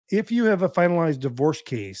if you have a finalized divorce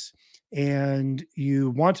case and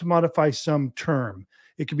you want to modify some term,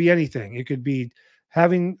 it could be anything. It could be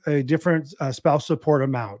having a different spouse support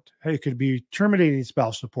amount. It could be terminating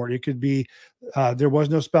spouse support. It could be there was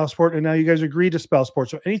no spouse support and now you guys agree to spouse support.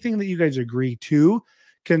 So anything that you guys agree to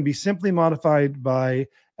can be simply modified by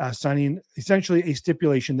signing essentially a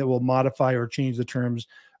stipulation that will modify or change the terms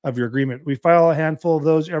of your agreement. We file a handful of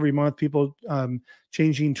those every month, people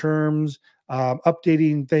changing terms,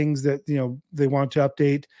 updating things that they want to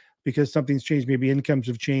update because something's changed. Maybe incomes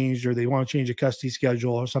have changed or they want to change a custody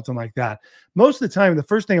schedule or something like that. Most of the time, the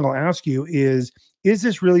first thing I'll ask you is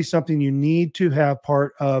this really something you need to have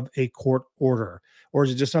part of a court order? Or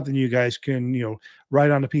is it just something you guys can,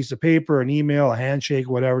 write on a piece of paper, an email, a handshake,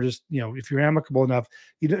 whatever? Just, if you're amicable enough,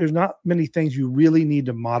 there's not many things you really need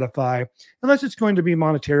to modify unless it's going to be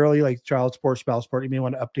monetarily, like child support, spouse support. You may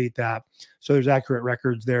want to update that so there's accurate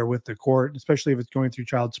records there with the court, especially if it's going through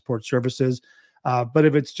child support services. But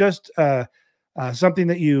if it's just something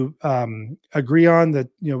that you agree on that,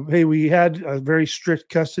 hey, we had a very strict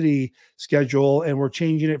custody schedule and we're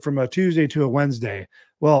changing it from a Tuesday to a Wednesday.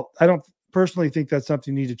 Well, I don't personally think that's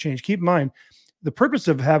something you need to change. Keep in mind, the purpose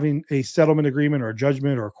of having a settlement agreement or a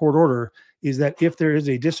judgment or a court order is that if there is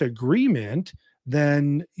a disagreement,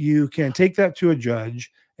 then you can take that to a judge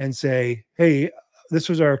and say, hey, this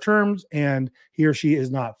was our terms and he or she is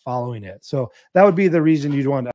not following it. So that would be the reason you'd want to